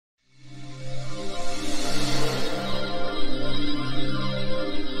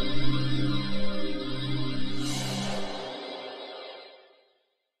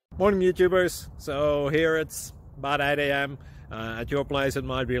Morning YouTubers. So here it's about 8 a.m. At your place it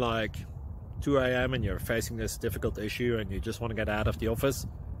might be like 2 a.m. and you're facing this difficult issue and you just want to get out of the office.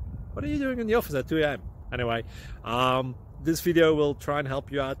 What are you doing in the office at 2 a.m.? Anyway, this video will try and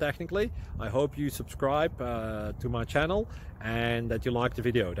help you out technically. I hope you subscribe to my channel and that you like the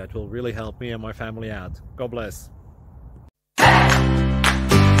video. That will really help me and my family out. God bless.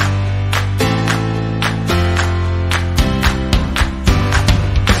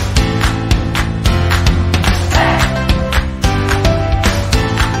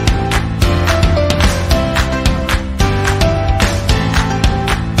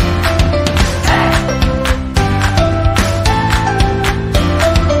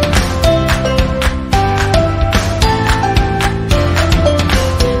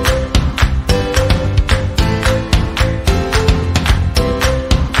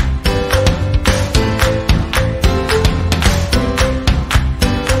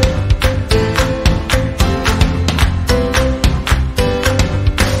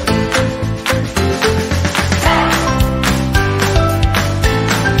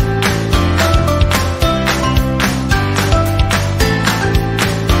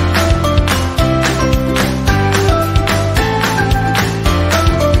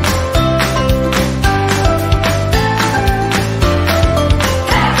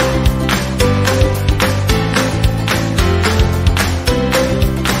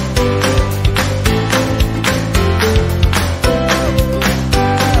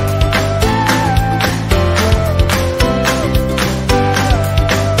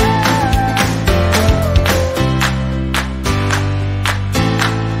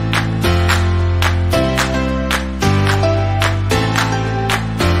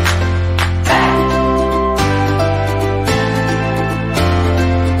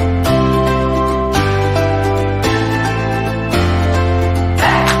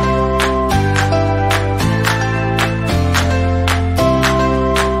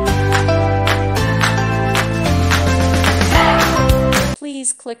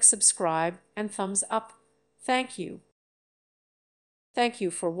 Please click subscribe and thumbs up. Thank you. Thank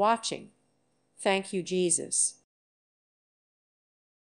you for watching. Thank you, Jesus.